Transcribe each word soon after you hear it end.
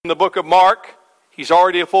In the book of Mark, he's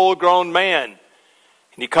already a full-grown man. And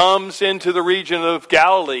he comes into the region of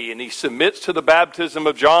Galilee and he submits to the baptism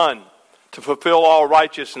of John to fulfill all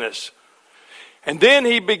righteousness. And then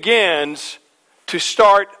he begins to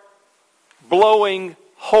start blowing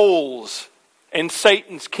holes in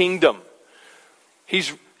Satan's kingdom.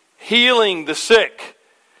 He's healing the sick.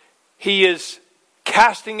 He is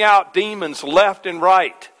casting out demons left and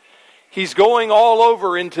right. He's going all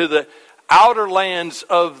over into the outer lands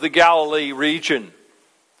of the Galilee region.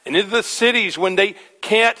 And into the cities, when they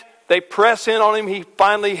can't, they press in on him. He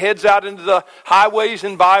finally heads out into the highways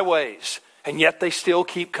and byways. And yet they still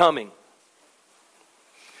keep coming.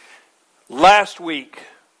 Last week,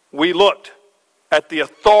 we looked at the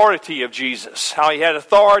authority of Jesus. How he had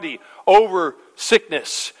authority over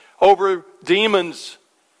sickness, over demons,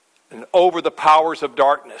 and over the powers of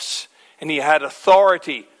darkness. And he had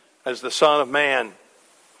authority as the Son of Man.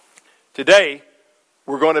 Today,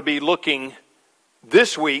 we're going to be looking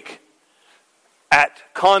this week at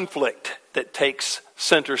conflict that takes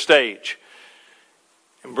center stage.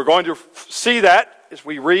 And we're going to see that as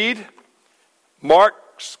we read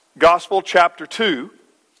Mark's Gospel, chapter 2.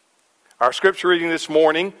 Our scripture reading this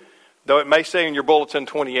morning, though it may say in your bulletin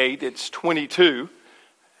 28, it's 22.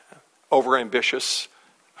 Overambitious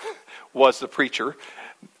was the preacher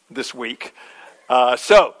this week. We're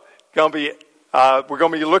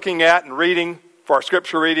going to be looking at and reading for our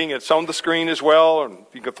scripture reading. It's on the screen as well, and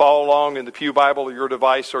you can follow along in the Pew Bible or your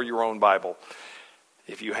device or your own Bible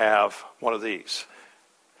if you have one of these,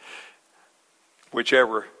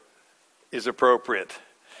 whichever is appropriate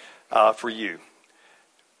for you.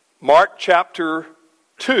 Mark chapter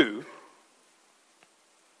 2,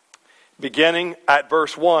 beginning at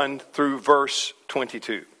verse 1 through verse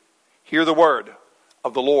 22. Hear the word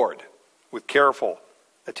of the Lord with careful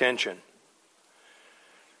attention.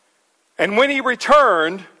 And when he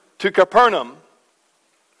returned to Capernaum,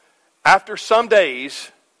 after some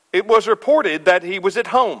days, it was reported that he was at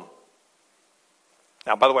home.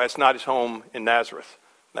 Now, by the way, it's not his home in Nazareth.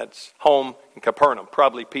 That's home in Capernaum,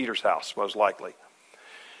 probably Peter's house, most likely.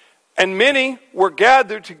 And many were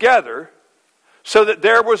gathered together so that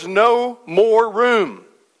there was no more room,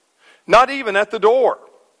 not even at the door.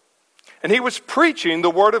 And he was preaching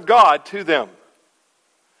the word of God to them.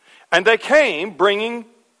 And they came bringing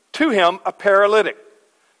to him a paralytic,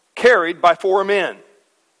 carried by 4 men.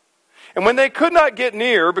 And when they could not get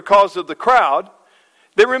near because of the crowd,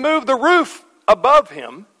 they removed the roof above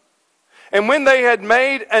him. And when they had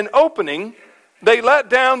made an opening, they let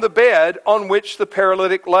down the bed on which the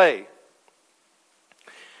paralytic lay.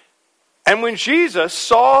 And when Jesus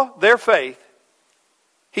saw their faith,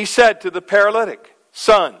 he said to the paralytic,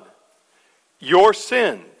 "Son, your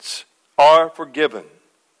sins are forgiven."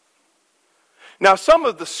 Now some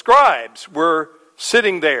of the scribes were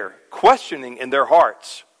sitting there, questioning in their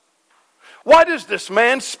hearts, "Why does this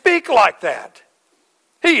man speak like that?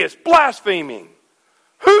 He is blaspheming.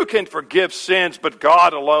 Who can forgive sins but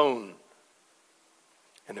God alone?"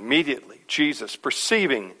 And immediately Jesus,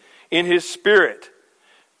 perceiving in his spirit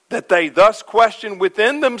that they thus questioned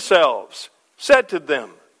within themselves, said to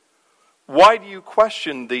them, "Why do you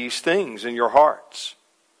question these things in your hearts?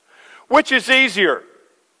 Which is easier,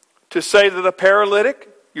 to say to the paralytic,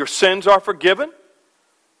 'Your sins are forgiven,'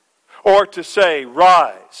 or to say,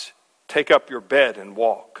 'Rise, take up your bed and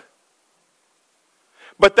walk'?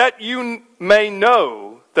 But that you may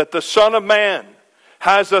know that the Son of Man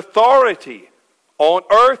has authority on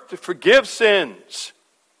earth to forgive sins,"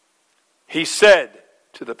 he said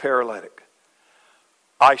to the paralytic,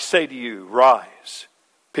 "I say to you, rise,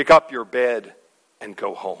 pick up your bed and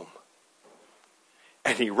go home."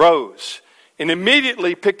 And he rose and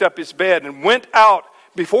immediately picked up his bed and went out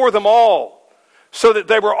before them all, so that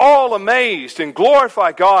they were all amazed and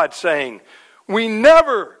glorified God, saying, "We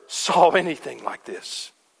never saw anything like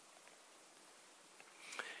this."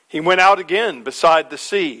 He went out again beside the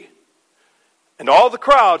sea, and all the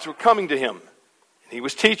crowds were coming to him, and he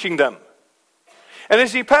was teaching them. And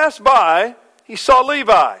as he passed by, he saw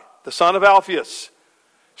Levi, the son of Alphaeus,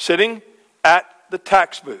 sitting at the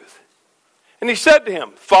tax booth. And he said to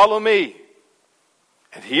him, "Follow me."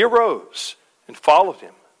 And he arose and followed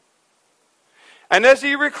him. And as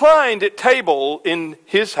he reclined at table in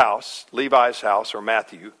his house, Levi's house or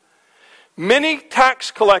Matthew, many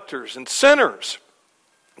tax collectors and sinners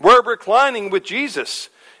were reclining with Jesus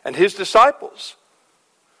and his disciples.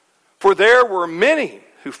 For there were many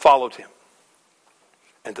who followed him.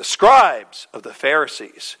 And the scribes of the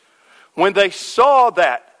Pharisees, when they saw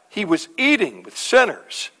that he was eating with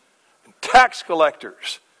sinners and tax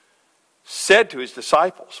collectors, said to his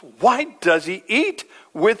disciples, "Why does he eat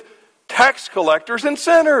with tax collectors and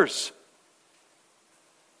sinners.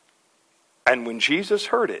 And when Jesus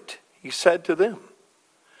heard it, he said to them,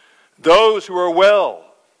 those who are well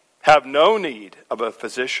have no need of a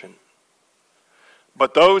physician,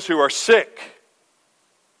 but those who are sick.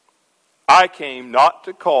 I came not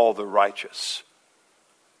to call the righteous,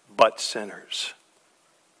 but sinners.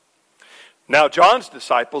 Now John's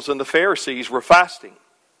disciples and the Pharisees were fasting.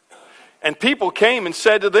 And people came and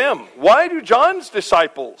said to them, why do John's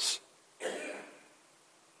disciples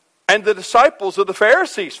and the disciples of the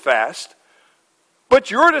Pharisees fast,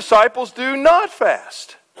 but your disciples do not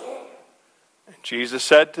fast? And Jesus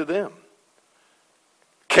said to them,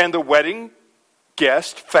 can the wedding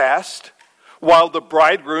guest fast while the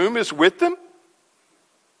bridegroom is with them?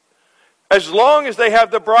 As long as they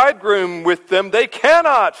have the bridegroom with them, they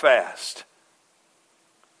cannot fast.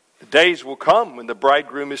 The days will come when the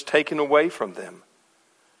bridegroom is taken away from them,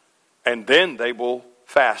 and then they will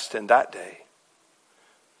fast in that day.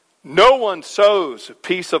 No one sews a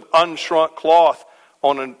piece of unshrunk cloth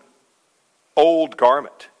on an old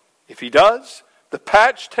garment. If he does, the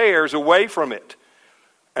patch tears away from it,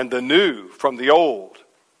 and the new from the old,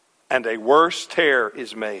 and a worse tear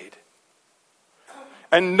is made.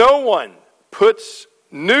 And no one puts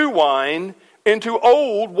new wine into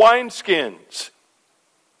old wineskins.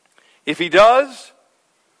 If he does,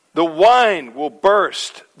 the wine will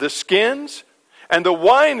burst the skins, and the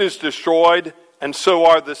wine is destroyed, and so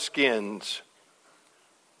are the skins.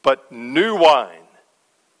 But new wine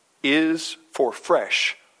is for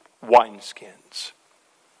fresh wineskins.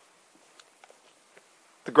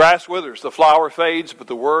 The grass withers, the flower fades, but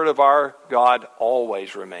the word of our God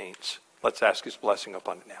always remains. Let's ask his blessing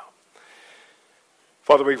upon it now.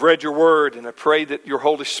 Father, we've read your word, and I pray that your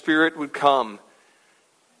Holy Spirit would come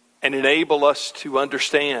and enable us to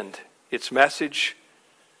understand its message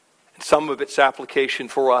and some of its application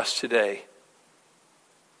for us today.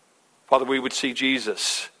 Father, we would see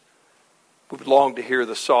Jesus. We would long to hear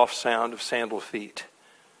the soft sound of sandal feet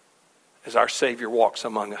as our Savior walks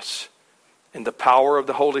among us. In the power of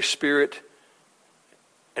the Holy Spirit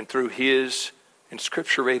and through his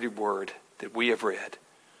inscripturated word that we have read.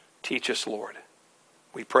 Teach us, Lord.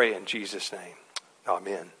 We pray in Jesus' name.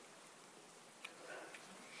 Amen.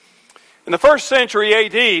 In the 1st century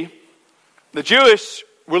A.D., the Jewish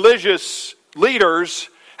religious leaders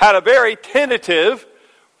had a very tentative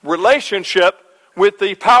relationship with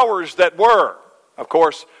the powers that were. Of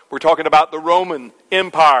course, we're talking about the Roman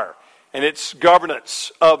Empire and its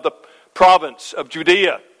governance of the province of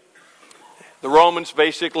Judea. The Romans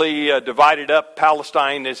basically divided up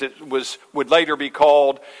Palestine, as it would later be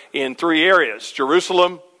called, in 3 areas: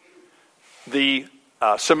 Jerusalem, the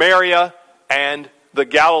Samaria, and the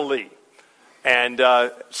Galilee. And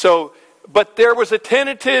but there was a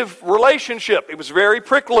tentative relationship. It was very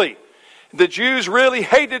prickly. The Jews really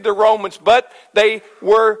hated the Romans, but they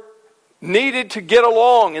needed to get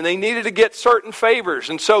along, and they needed to get certain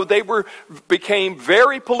favors. And so they became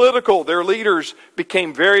very political. Their leaders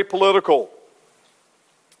became very political.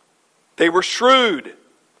 They were shrewd,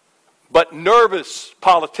 but nervous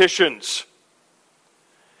politicians.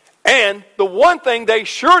 And the one thing they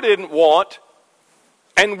sure didn't want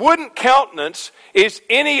and wouldn't countenance is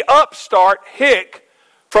any upstart hick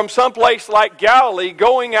from someplace like Galilee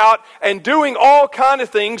going out and doing all kind of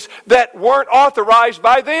things that weren't authorized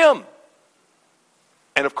by them.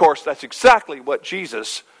 And of course, that's exactly what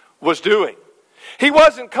Jesus was doing. He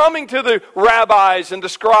wasn't coming to the rabbis and the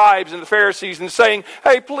scribes and the Pharisees and saying,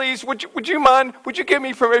 hey, please, would you mind, would you give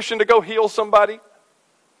me permission to go heal somebody?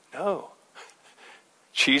 No.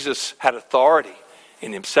 Jesus had authority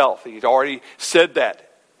in himself. He'd already said that,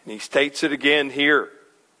 and he states it again here.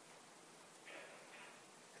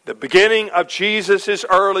 The beginning of Jesus'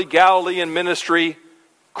 early Galilean ministry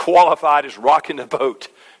qualified as rocking the boat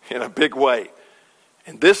in a big way.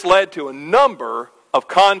 And this led to a number of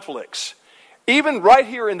conflicts, even right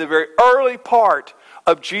here in the very early part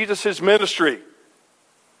of Jesus' ministry.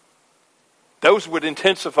 Those would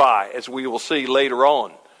intensify, as we will see later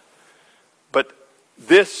on. But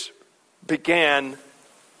this began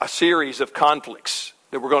a series of conflicts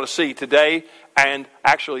that we're going to see today and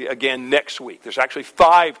actually again next week. There's actually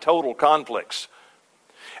 5 total conflicts.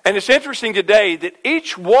 And it's interesting today that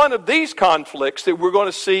each one of these conflicts that we're going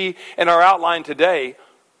to see in our outline today,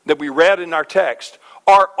 that we read in our text,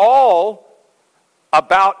 are all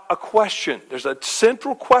about a question. There's a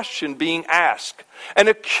central question being asked. An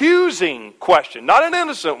accusing question. Not an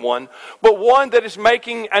innocent one, but one that is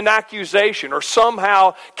making an accusation or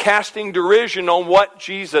somehow casting derision on what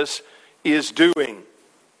Jesus is doing.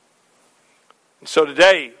 And so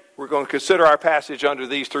today, we're going to consider our passage under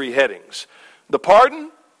these 3 headings: the pardon,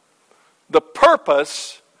 the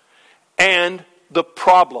purpose and the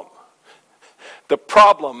problem. The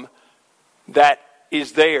problem that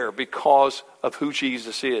is there because of who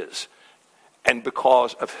Jesus is and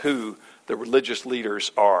because of who the religious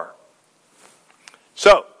leaders are.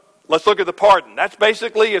 So, let's look at the pardon. That's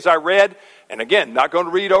basically, as I read, and again, not going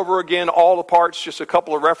to read over again all the parts, just a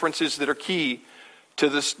couple of references that are key to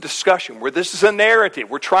this discussion, where this is a narrative.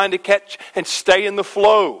 We're trying to catch and stay in the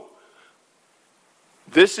flow.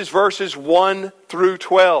 This is verses 1 through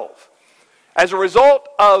 12. As a result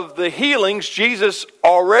of the healings Jesus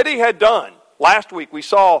already had done, last week we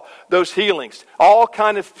saw those healings, all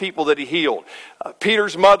kind of people that he healed.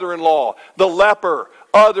 Peter's mother-in-law, the leper,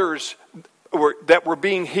 others that were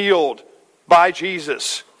being healed by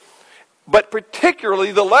Jesus. But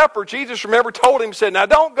particularly the leper, Jesus, remember, told him, said, now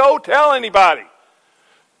don't go tell anybody.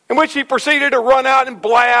 In which he proceeded to run out and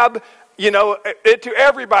blab, it to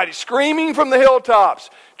everybody, screaming from the hilltops,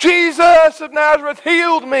 Jesus of Nazareth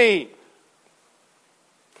healed me.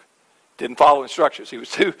 Didn't follow instructions. He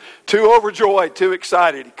was too overjoyed, too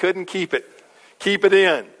excited. He couldn't keep it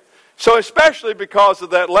in. So especially because of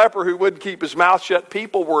that leper who wouldn't keep his mouth shut,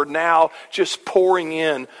 people were now just pouring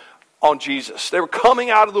in on Jesus. They were coming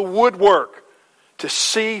out of the woodwork to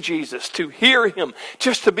see Jesus, to hear him,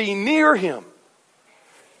 just to be near him.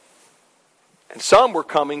 And some were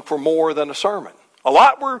coming for more than a sermon. A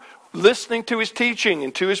lot were listening to his teaching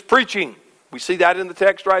and to his preaching. We see that in the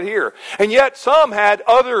text right here. And yet some had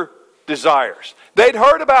other desires. They'd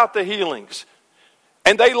heard about the healings,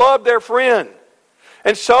 and they loved their friend.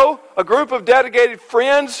 And so a group of dedicated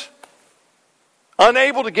friends,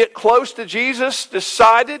 unable to get close to Jesus,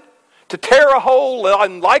 decided to tear a hole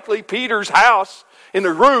in likely Peter's house in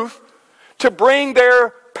the roof to bring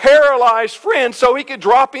their paralyzed friend so he could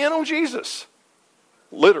drop in on Jesus.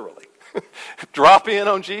 Literally. Drop in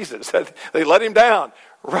on Jesus. They let him down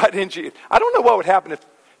right in Jesus. I don't know what would happen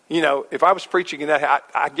if I was preaching in that.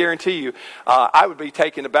 I guarantee you I would be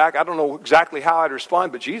taken aback. I don't know exactly how I'd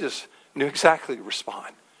respond, but Jesus knew exactly to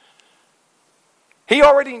respond. He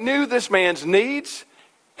already knew this man's needs.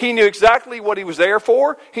 He knew exactly what he was there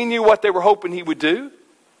for. He knew what they were hoping he would do.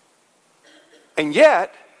 And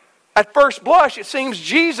yet, at first blush, it seems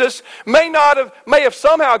Jesus may have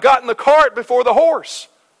somehow gotten the cart before the horse.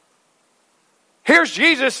 Here's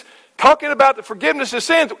Jesus talking about the forgiveness of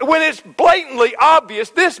sins when it's blatantly obvious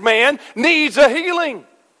this man needs a healing.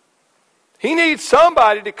 He needs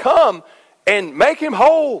somebody to come and make him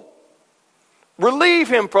whole. Relieve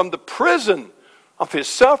him from the prison of his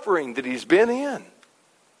suffering that he's been in.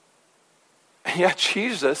 And yet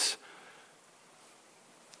Jesus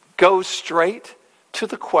goes straight to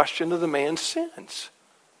the question of the man's sins.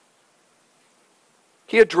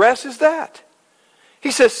 He addresses that.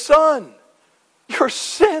 He says, son, your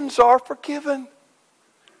sins are forgiven.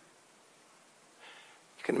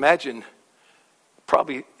 You can imagine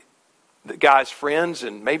probably the guy's friends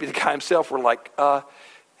and maybe the guy himself were like,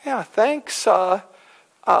 yeah, thanks,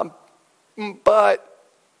 but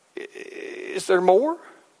is there more?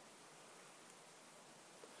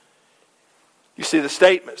 You see, the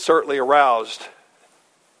statement certainly aroused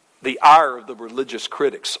the ire of the religious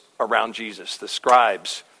critics around Jesus, the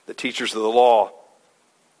scribes, the teachers of the law,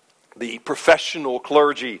 the professional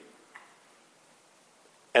clergy,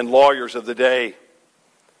 and lawyers of the day.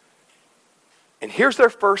 And here's their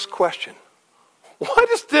first question. Why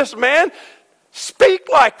does this man speak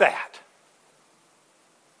like that?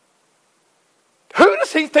 Who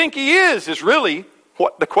does he think he is really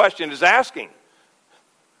what the question is asking.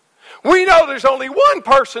 We know there's only one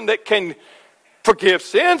person that can forgive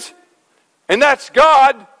sins, and that's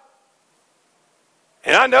God.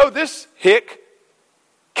 And I know this hick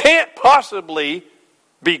can't possibly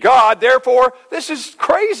be God, therefore this is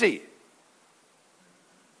crazy.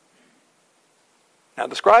 Now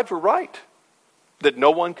the scribes were right that no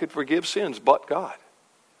one could forgive sins but God.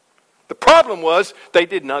 The problem was they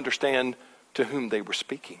didn't understand to whom they were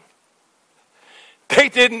speaking. They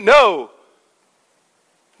didn't know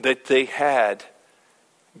that they had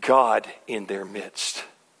God in their midst.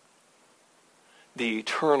 The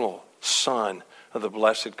eternal Son of the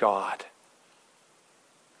blessed God.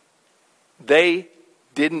 They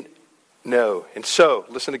didn't know. And so,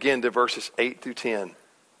 listen again to verses 8 through 10.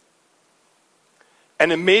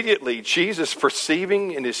 And immediately Jesus,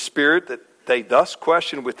 perceiving in his spirit that they thus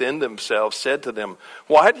questioned within themselves, said to them,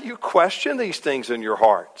 "Why do you question these things in your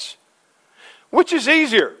hearts? Which is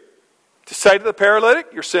easier, to say to the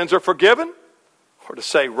paralytic, your sins are forgiven, or to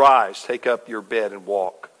say, rise, take up your bed and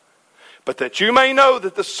walk? But that you may know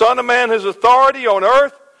that the Son of Man has authority on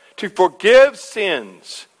earth to forgive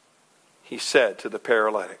sins," he said to the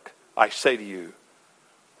paralytic, "I say to you,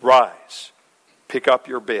 rise, pick up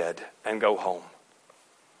your bed, and go home.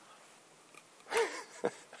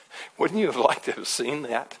 Wouldn't you have liked to have seen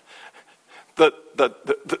that?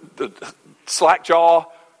 The slack jaw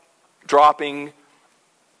dropping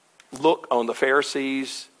look on the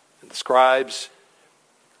Pharisees and the scribes,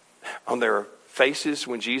 on their faces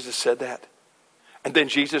when Jesus said that. And then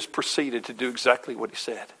Jesus proceeded to do exactly what he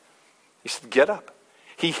said. He said, get up.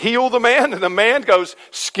 He healed the man, and the man goes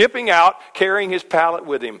skipping out, carrying his pallet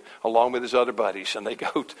with him, along with his other buddies. And they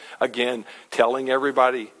go, again, telling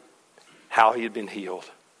everybody how he had been healed.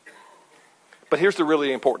 But here's the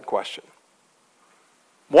really important question.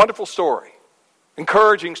 Wonderful story.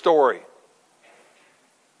 Encouraging story.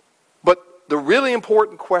 But the really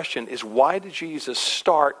important question is, why did Jesus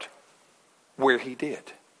start where he did?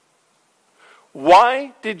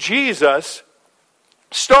 Why did Jesus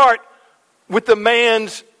start with the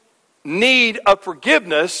man's need of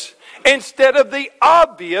forgiveness instead of the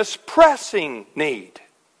obvious pressing need?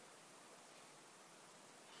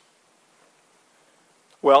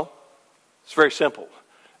 Well, it's very simple.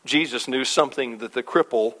 Jesus knew something that the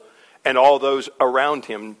cripple and all those around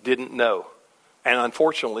him didn't know. And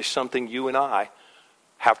unfortunately, something you and I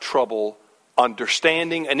have trouble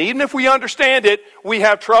understanding. And even if we understand it, we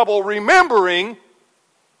have trouble remembering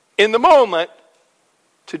in the moment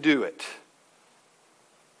to do it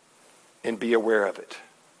and be aware of it.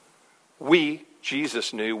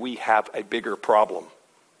 Jesus knew we have a bigger problem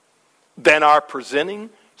than our presenting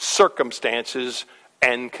circumstances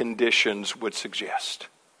and conditions would suggest.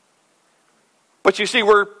 But you see,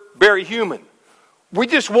 we're very human. We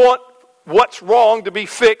just want what's wrong to be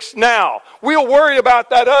fixed now. We'll worry about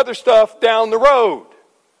that other stuff down the road.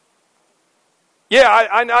 Yeah,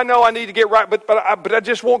 I know I need to get right, but I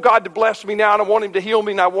just want God to bless me now, and I want him to heal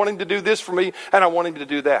me, and I want him to do this for me, and I want him to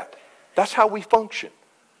do that. That's how we function.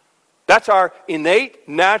 That's our innate,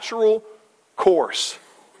 natural course.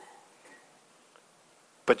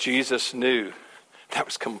 But Jesus knew that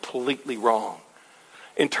was completely wrong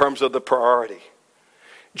in terms of the priority.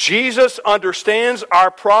 Jesus understands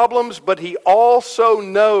our problems, but he also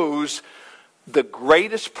knows the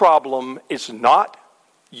greatest problem is not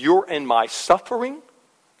your and my suffering,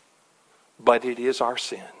 but it is our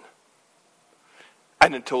sin.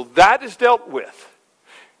 And until that is dealt with,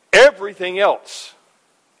 everything else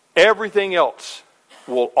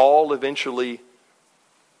will all eventually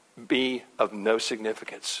be of no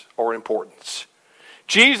significance or importance.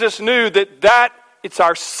 Jesus knew that it's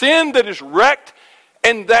our sin that is wrecked,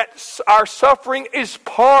 and that our suffering is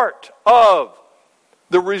part of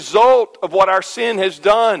the result of what our sin has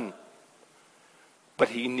done. But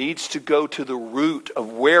he needs to go to the root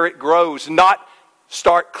of where it grows, not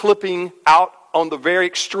start clipping out on the very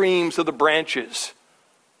extremes of the branches,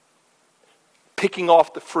 picking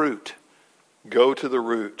off the fruit. Go to the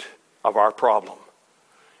root of our problem.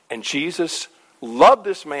 And Jesus loved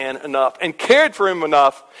this man enough and cared for him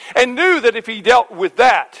enough and knew that if he dealt with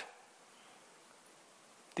that,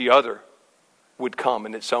 the other would come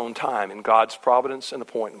in its own time in God's providence and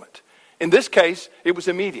appointment. In this case, it was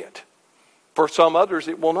immediate. For some others,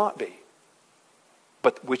 it will not be.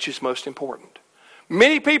 But which is most important?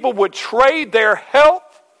 Many people would trade their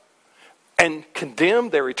health and condemn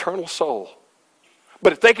their eternal soul.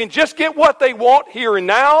 But if they can just get what they want here and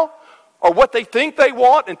now, or what they think they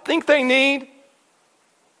want and think they need,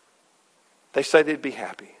 they say they'd be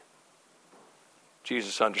happy.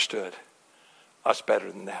 Jesus understood us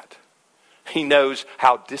better than that. He knows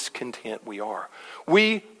how discontent we are.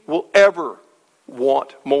 We will ever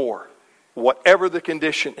want more, whatever the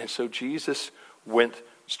condition. And so Jesus went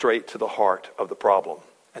straight to the heart of the problem.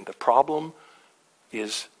 And the problem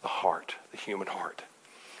is the heart, the human heart.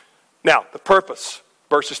 Now, the purpose,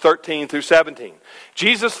 verses 13 through 17.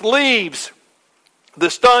 Jesus leaves the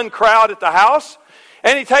stunned crowd at the house,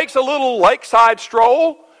 and he takes a little lakeside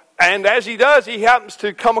stroll. And as he does, he happens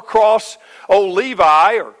to come across old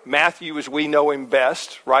Levi, or Matthew as we know him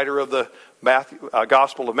best, writer of the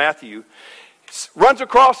Gospel of Matthew, runs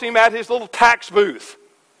across him at his little tax booth.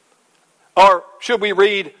 Or should we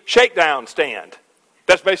read shakedown stand?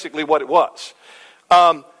 That's basically what it was.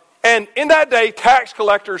 And in that day, tax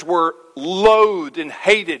collectors were loathed and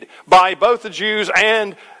hated by both the Jews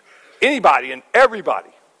and anybody and everybody.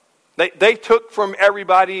 They took from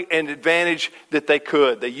everybody an advantage that they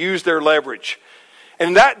could. They used their leverage. And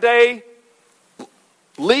in that day,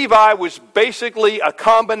 Levi was basically a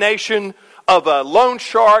combination of a loan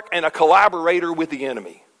shark and a collaborator with the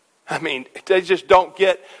enemy. I mean, they just don't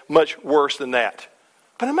get much worse than that.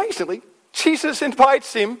 But amazingly, Jesus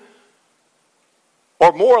invites him,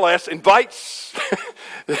 or more or less invites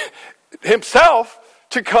himself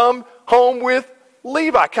to come home with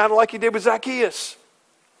Levi, kind of like he did with Zacchaeus.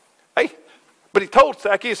 Hey, but he told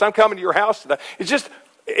Zacchaeus, I'm coming to your house today. It's just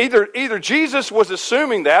either Jesus was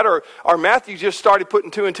assuming that, or Matthew just started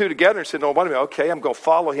putting two and two together and said, no, wait a minute, okay, I'm going to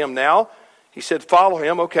follow him now. He said, follow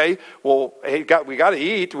him, okay. Well, hey, we got to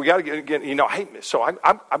eat. We got to get, hey, so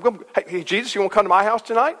I'm going. Hey, Jesus, you want to come to my house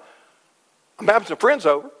tonight? I'm having some friends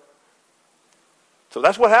over. So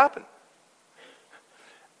that's what happened.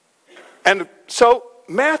 And so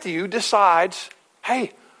Matthew decides,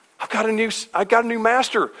 hey, I got a new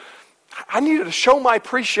master. I need to show my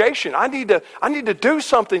appreciation. I need to do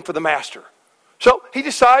something for the master. So he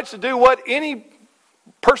decides to do what any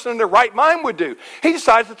person in their right mind would do. He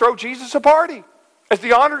decides to throw Jesus a party as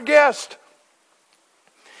the honored guest.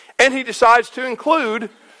 And he decides to include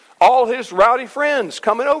all his rowdy friends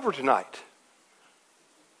coming over tonight.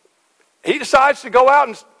 He decides to go out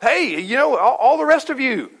and, hey, all the rest of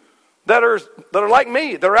you that are like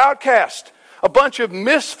me, that are outcast, a bunch of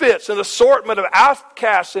misfits, an assortment of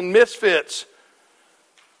outcasts and misfits.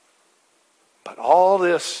 But all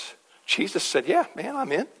this, Jesus said, yeah, man,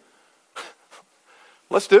 I'm in.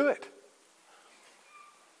 Let's do it.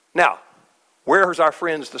 Now, where's our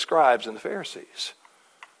friends, the scribes and the Pharisees?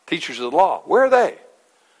 Teachers of the law. Where are they?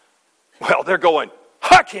 Well, they're going,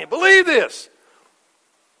 I can't believe this.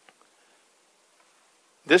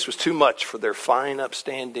 This was too much for their fine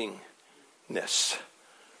upstandingness.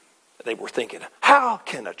 They were thinking, how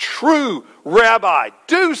can a true rabbi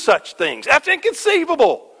do such things? That's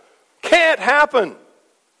inconceivable. Can't happen.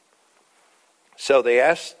 So they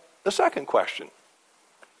asked the second question.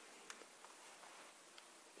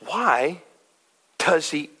 Why does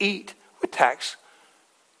he eat with tax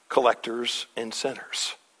collectors and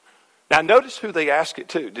sinners? Now notice who they asked it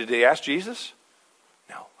to. Did they ask Jesus?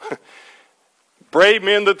 No. Brave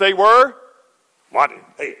men that they were.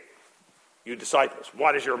 Hey, you disciples,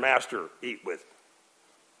 why does your master eat with?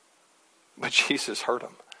 But Jesus heard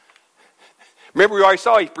them. Remember, we already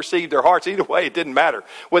saw he perceived their hearts. Either way, it didn't matter.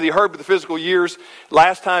 Whether he heard with the physical ears,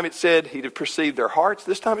 last time it said he'd have perceived their hearts.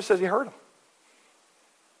 This time it says he heard them.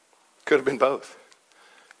 Could have been both.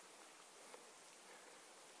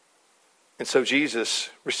 And so Jesus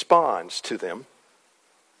responds to them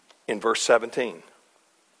in verse 17.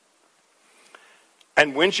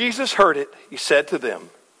 And when Jesus heard it, he said to them,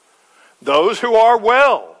 those who are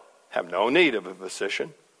well have no need of a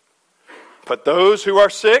physician, but those who are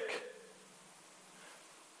sick,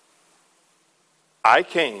 I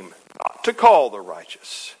came not to call the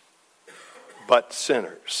righteous, but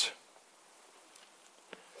sinners.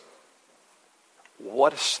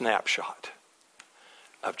 What a snapshot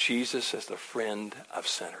of Jesus as the friend of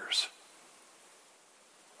sinners.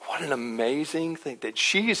 What an amazing thing that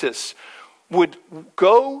Jesus would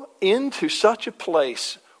go into such a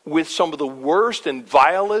place with some of the worst and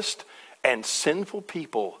vilest and sinful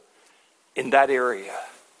people in that area.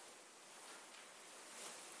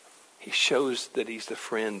 He shows that he's the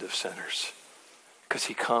friend of sinners because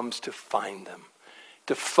he comes to find them.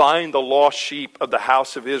 To find the lost sheep of the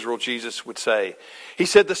house of Israel, Jesus would say. He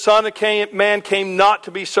said the Son of Man came not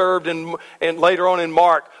to be served, and later on in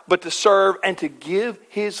Mark, but to serve and to give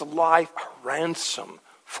his life a ransom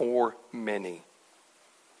for many.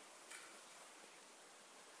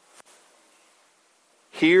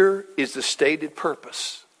 Here is the stated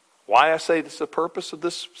purpose. Why I say this is the purpose of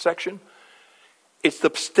this section? It's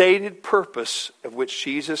the stated purpose of which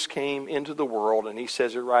Jesus came into the world, and he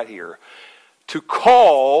says it right here. To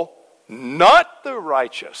call not the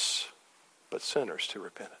righteous, but sinners to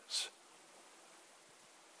repentance.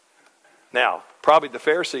 Now, probably the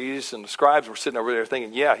Pharisees and the scribes were sitting over there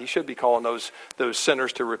thinking, yeah, he should be calling those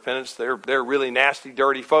sinners to repentance. They're really nasty,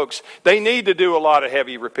 dirty folks. They need to do a lot of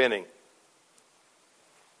heavy repenting.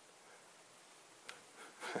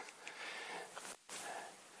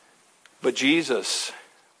 But Jesus,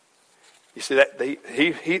 you see that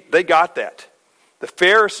they got that. The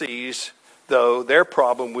Pharisees, though, their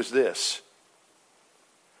problem was this.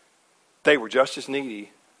 They were just as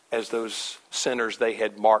needy as those sinners they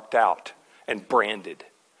had marked out and branded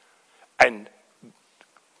and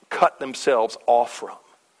cut themselves off from.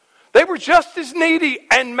 They were just as needy,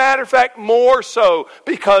 and matter of fact, more so,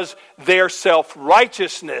 because their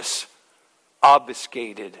self-righteousness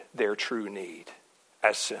obfuscated their true need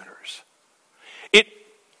as sinners. It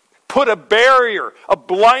put a barrier, a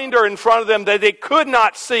blinder in front of them that they could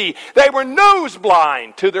not see. They were nose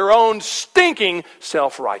blind to their own stinking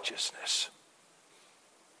self-righteousness.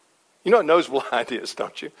 You know what nose blind is,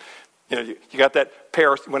 don't you? You got that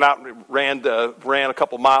pair, went out and ran a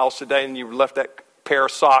couple miles today, and you left that pair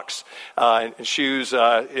of socks and shoes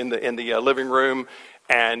in the living room.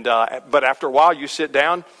 And but after a while, you sit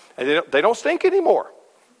down And they don't stink anymore.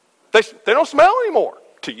 They don't smell anymore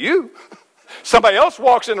to you. Somebody else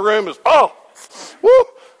walks in the room and says, oh, woo.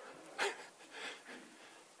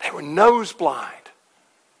 They were nose blind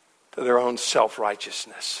to their own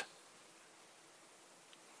self-righteousness.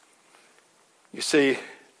 You see,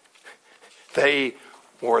 they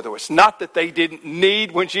were there. It's not that they didn't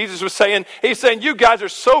need, when Jesus was saying, he's saying, you guys are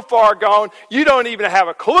so far gone, you don't even have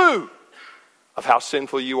a clue of how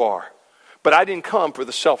sinful you are. But I didn't come for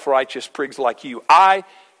the self-righteous prigs like you. I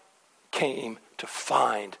came to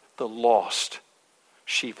find the lost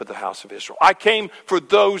sheep of the house of Israel. I came for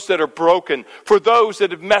those that are broken, for those that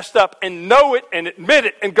have messed up and know it and admit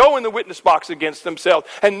it and go in the witness box against themselves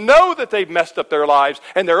and know that they've messed up their lives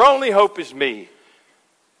and their only hope is me.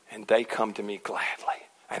 And they come to me gladly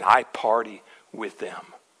and I party with them.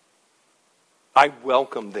 I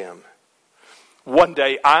welcome them. One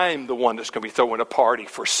day I'm the one that's going to be throwing a party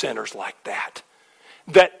for sinners like that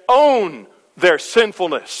own their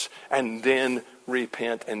sinfulness and then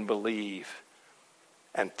repent and believe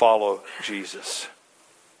and follow Jesus.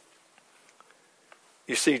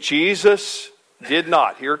 You see, Jesus did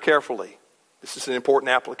not, hear carefully, this is an important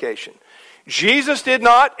application. Jesus did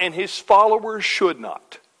not, and his followers should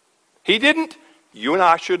not. He didn't, you and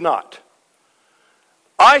I should not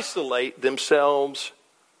isolate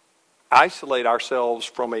ourselves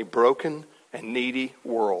from a broken and needy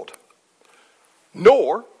world.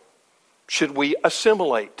 Nor should we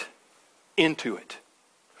assimilate into it.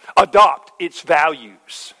 Adopt its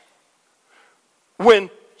values. When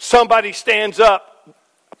somebody stands up,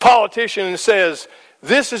 a politician, and says,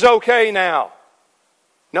 this is okay now.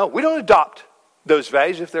 No, we don't adopt those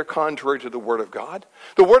values if they're contrary to the Word of God.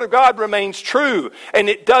 The Word of God remains true, and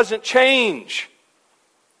it doesn't change.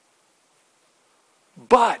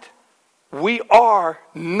 But we are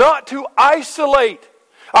not to isolate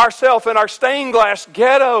ourselves in our stained glass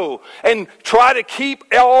ghetto and try to keep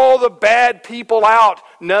all the bad people out.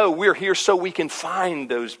 No, we're here so we can find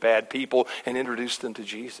those bad people and introduce them to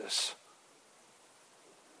Jesus.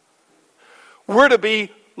 We're to be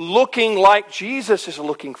looking like Jesus is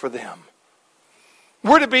looking for them.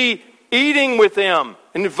 We're to be eating with them,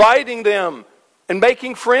 inviting them, and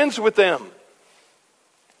making friends with them.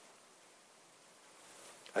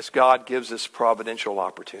 As God gives us providential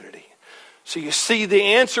opportunity. So you see, the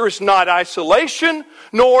answer is not isolation,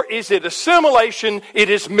 nor is it assimilation, it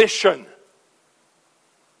is mission.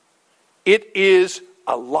 It is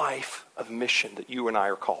a life of mission that you and I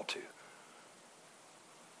are called to.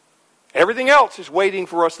 Everything else is waiting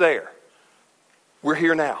for us there. We're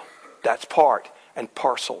here now. That's part and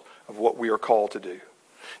parcel of what we are called to do.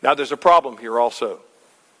 Now there's a problem here also.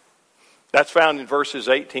 That's found in verses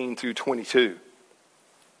 18 through 22.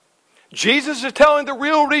 Jesus is telling the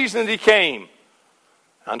real reason that he came.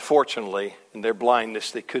 Unfortunately, in their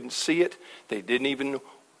blindness, they couldn't see it. They didn't even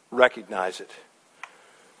recognize it.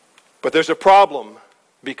 But there's a problem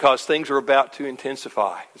because things are about to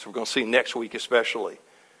intensify, as we're going to see next week especially.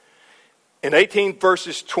 In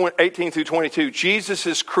verses 18 through 22,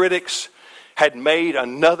 Jesus' critics had made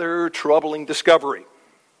another troubling discovery.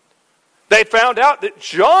 They found out that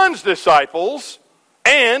John's disciples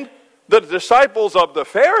and the disciples of the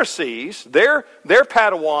Pharisees, their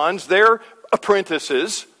Padawans, their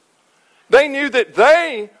apprentices, they knew that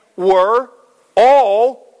they were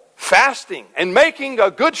all fasting and making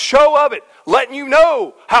a good show of it, letting you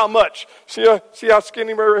know how much. See how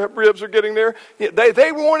skinny my ribs are getting there?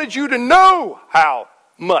 They wanted you to know how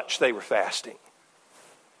much they were fasting.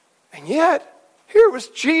 And yet, here was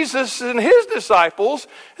Jesus and his disciples,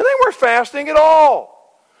 and they weren't fasting at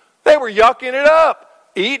all. They were yucking it up.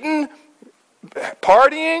 Eating,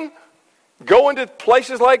 partying, going to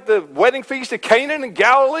places like the wedding feast of Canaan in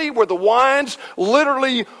Galilee where the wine's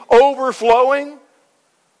literally overflowing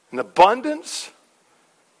in abundance.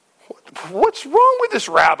 What's wrong with this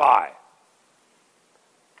rabbi?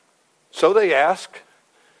 So they ask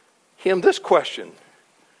him this question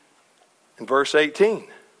in verse 18.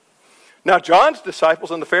 Now John's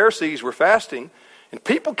disciples and the Pharisees were fasting, and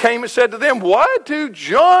people came and said to them, why do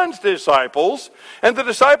John's disciples and the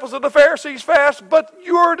disciples of the Pharisees fast, but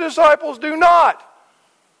your disciples do not?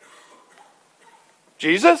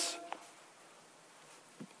 Jesus,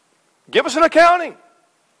 give us an accounting.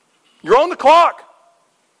 You're on the clock.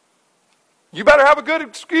 You better have a good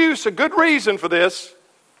excuse, a good reason for this.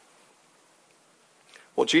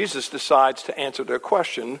 Well, Jesus decides to answer their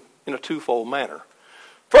question in a twofold manner.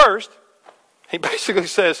 First, he basically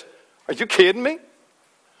says, are you kidding me?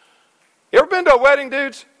 You ever been to a wedding,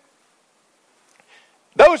 dudes?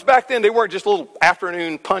 Those back then, they weren't just a little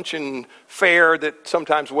afternoon punch and fare that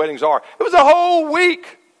sometimes weddings are. It was a whole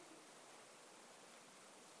week.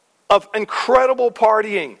 of incredible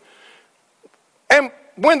partying. And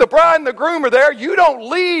when the bride and the groom are there, you don't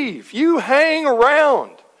leave. You hang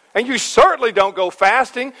around. And you certainly don't go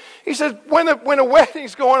fasting. He says, when a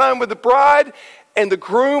wedding's going on with the bride and the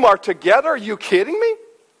groom are together, are you kidding me?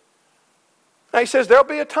 Now he says there'll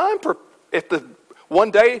be a time for,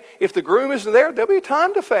 one day, if the groom isn't there, there'll be a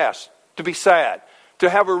time to fast, to be sad, to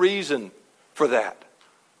have a reason for that.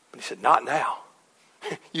 But he said, not now.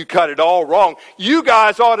 You got it all wrong. You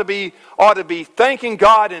guys ought to be thanking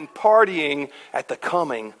God and partying at the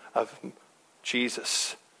coming of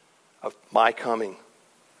Jesus, of my coming,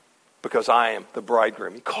 because I am the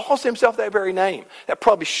bridegroom. He calls himself that very name. That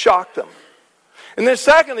probably shocked them. And then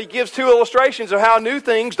secondly, he gives two illustrations of how new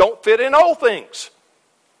things don't fit in old things.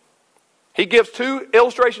 He gives two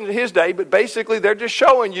illustrations in his day, but basically they're just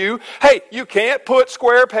showing you, hey, you can't put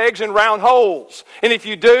square pegs in round holes. And if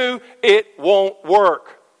you do, it won't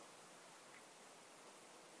work.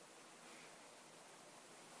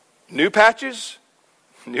 New patches,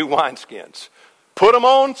 new wineskins. Put them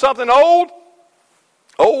on something old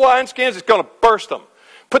wineskins, it's going to burst them.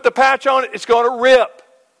 Put the patch on it, it's going to rip.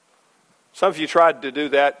 Some of you tried to do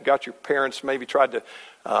that, got your parents maybe tried to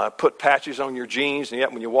put patches on your jeans, and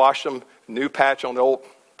yet when you wash them, new patch on the old,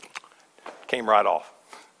 came right off.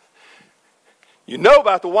 You know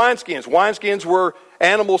about the wineskins. Wineskins were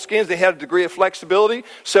animal skins. They had a degree of flexibility.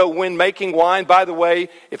 So when making wine, by the way,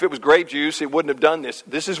 if it was grape juice, it wouldn't have done this.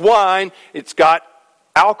 This is wine. It's got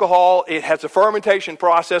alcohol. It has a fermentation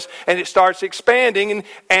process, and it starts expanding.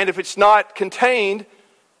 And if it's not contained,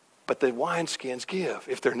 but the wineskins give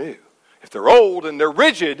if they're new. If they're old and they're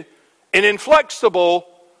rigid and inflexible,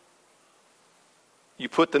 you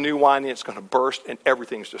put the new wine in, it's going to burst and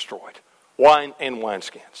everything's destroyed. Wine and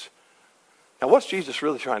wineskins. Now, what's Jesus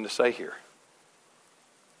really trying to say here?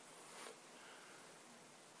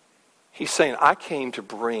 He's saying, I came to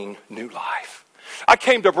bring new life. I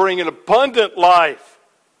came to bring an abundant life.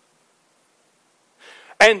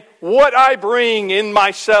 And what I bring in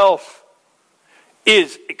myself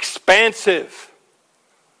is expansive,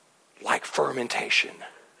 like fermentation,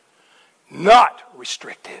 not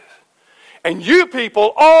restrictive. And you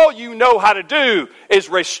people, all you know how to do is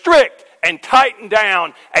restrict and tighten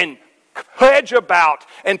down and hedge about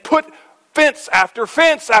and put fence after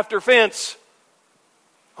fence after fence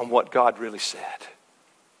on what God really said.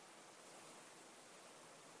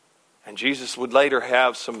 And Jesus would later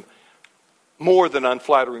have some more than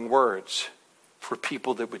unflattering words for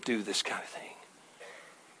people that would do this kind of thing.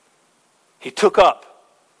 He took up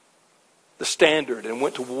the standard and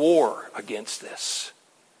went to war against this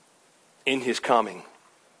in his coming.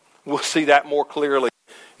 We'll see that more clearly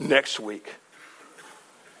next week.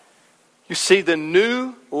 You see, the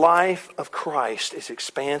new life of Christ is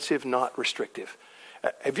expansive, not restrictive.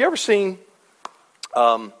 Have you ever seen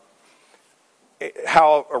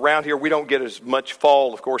how around here we don't get as much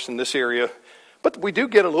fall, of course, in this area, but we do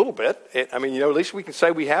get a little bit. At least we can say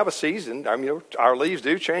we have a season. Our leaves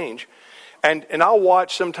do change. And I'll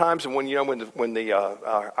watch sometimes when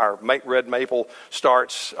our red maple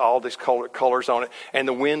starts, all these colors on it, and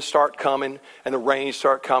the winds start coming, and the rains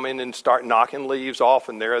start coming, and start knocking leaves off,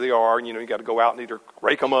 and there they are. And you got to go out and either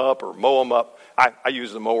rake them up or mow them up. I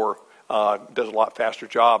use the mower; does a lot faster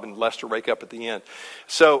job and less to rake up at the end.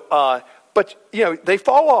 So, but they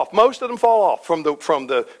fall off. Most of them fall off from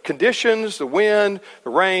the conditions, the wind, the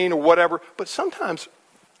rain, or whatever. But sometimes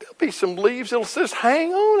there'll be some leaves that'll just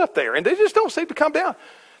hang on up there, and they just don't seem to come down.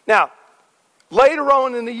 Now, later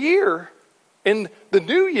on in the year, in the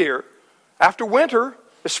new year, after winter,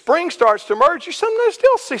 as spring starts to emerge, you sometimes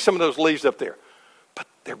still see some of those leaves up there. But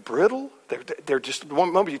they're brittle. They're just, the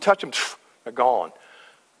moment you touch them, they're gone.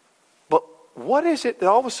 But what is it that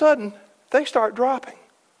all of a sudden they start dropping?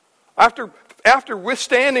 After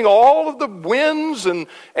withstanding all of the winds and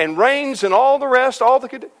rains and all the rest,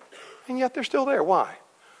 and yet they're still there. Why?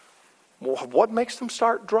 Well, what makes them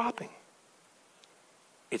start dropping?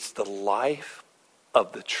 It's the life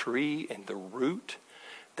of the tree and the root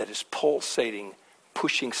that is pulsating,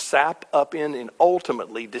 pushing sap up in, and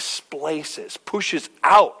ultimately pushes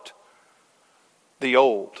out the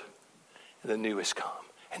old, and the new has come.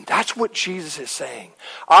 And that's what Jesus is saying.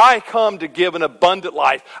 I come to give an abundant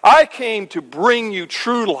life. I came to bring you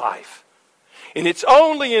true life. And it's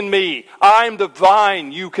only in me. I'm the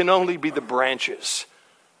vine. You can only be the branches.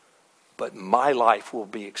 But my life will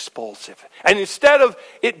be expulsive. And instead of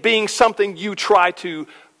it being something you try to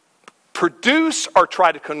produce or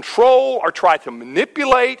try to control or try to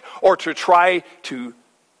manipulate or to try to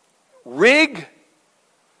rig,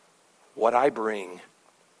 what I bring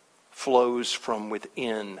flows from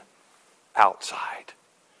within outside.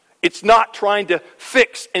 It's not trying to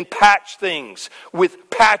fix and patch things with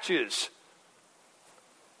patches.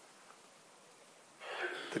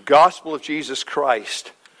 The gospel of Jesus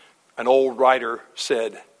Christ, an old writer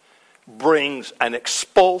said, brings an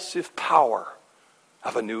expulsive power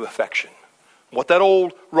of a new affection. What that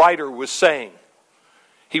old writer was saying,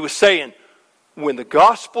 he was saying, when the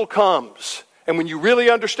gospel comes, and when you really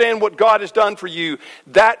understand what God has done for you,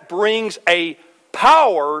 that brings a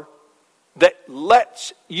power that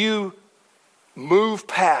lets you move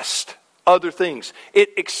past other things.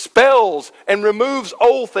 It expels and removes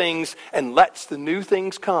old things and lets the new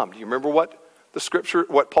things come. Do you remember what the scripture,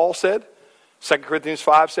 what Paul said? 2 Corinthians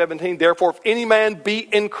 5:17. Therefore, if any man be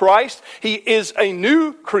in Christ, he is a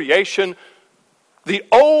new creation. The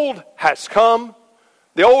old has come.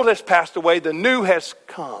 The old has passed away. The new has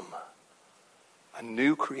come. A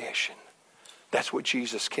new creation. That's what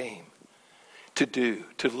Jesus came to do,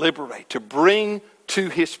 to liberate, to bring to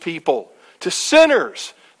his people, to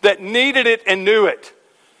sinners that needed it and knew it.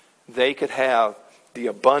 They could have the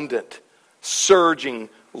abundant, surging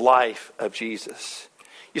life of Jesus.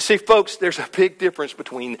 You see, folks, there's a big difference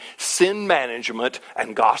between sin management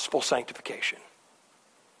and gospel sanctification.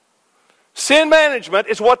 Sin management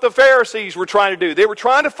is what the Pharisees were trying to do. They were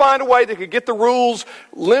trying to find a way they could get the rules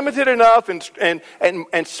limited enough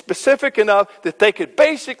and specific enough that they could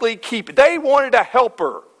basically keep it. They wanted a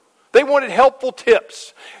helper. They wanted helpful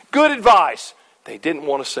tips, good advice. They didn't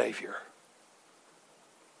want a Savior.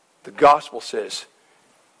 The gospel says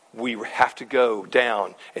we have to go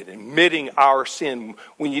down and admitting our sin.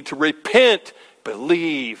 We need to repent,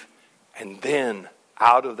 believe, and then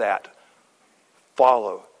out of that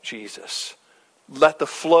follow Jesus. Let the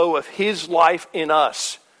flow of his life in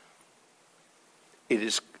us. It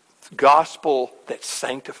is gospel that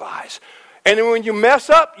sanctifies. And then when you mess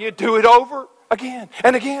up, you do it over again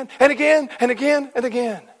and again and again and again and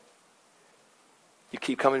again. You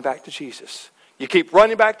keep coming back to Jesus. You keep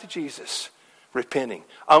running back to Jesus, repenting,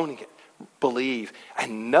 owning it, believe,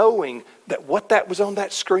 and knowing that what that was on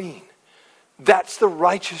that screen, that's the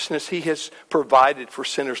righteousness he has provided for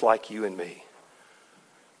sinners like you and me.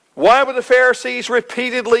 Why were the Pharisees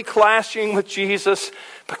repeatedly clashing with Jesus?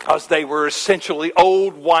 Because they were essentially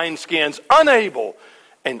old wineskins, unable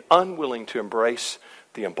and unwilling to embrace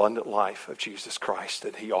the abundant life of Jesus Christ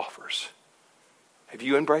that he offers. Have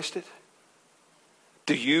you embraced it?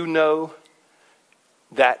 Do you know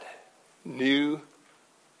that new,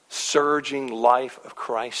 surging life of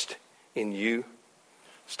Christ in you?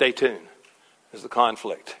 Stay tuned as the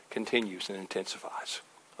conflict continues and intensifies.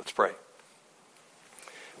 Let's pray.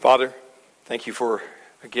 Father, thank you for,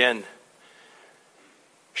 again,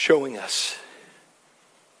 showing us,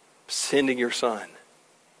 sending your Son,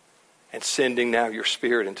 and sending now your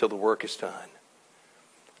Spirit until the work is done.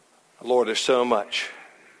 Lord, there's so much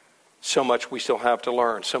we still have to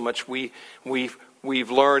learn, so much we've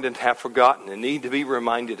learned and have forgotten and need to be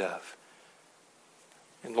reminded of.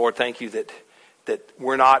 And Lord, thank you that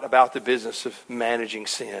we're not about the business of managing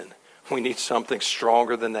sin. We need something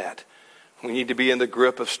stronger than that. We need to be in the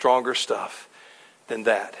grip of stronger stuff than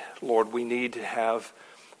that. Lord, we need to have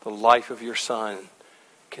the life of your Son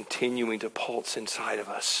continuing to pulse inside of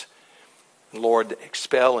us. And Lord,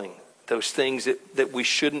 expelling those things that we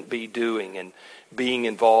shouldn't be doing and being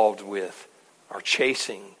involved with, or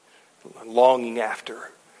chasing, longing after.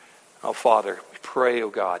 Oh, Father, we pray, oh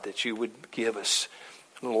God, that you would give us,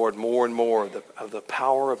 Lord, more and more of the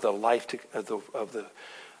power of the life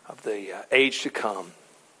of the age to come.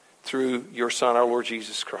 Through your Son, our Lord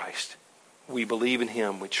Jesus Christ. We believe in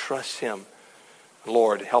him. We trust him.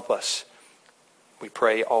 Lord, help us. We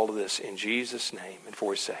pray all of this in Jesus' name and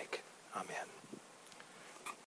for his sake. Amen.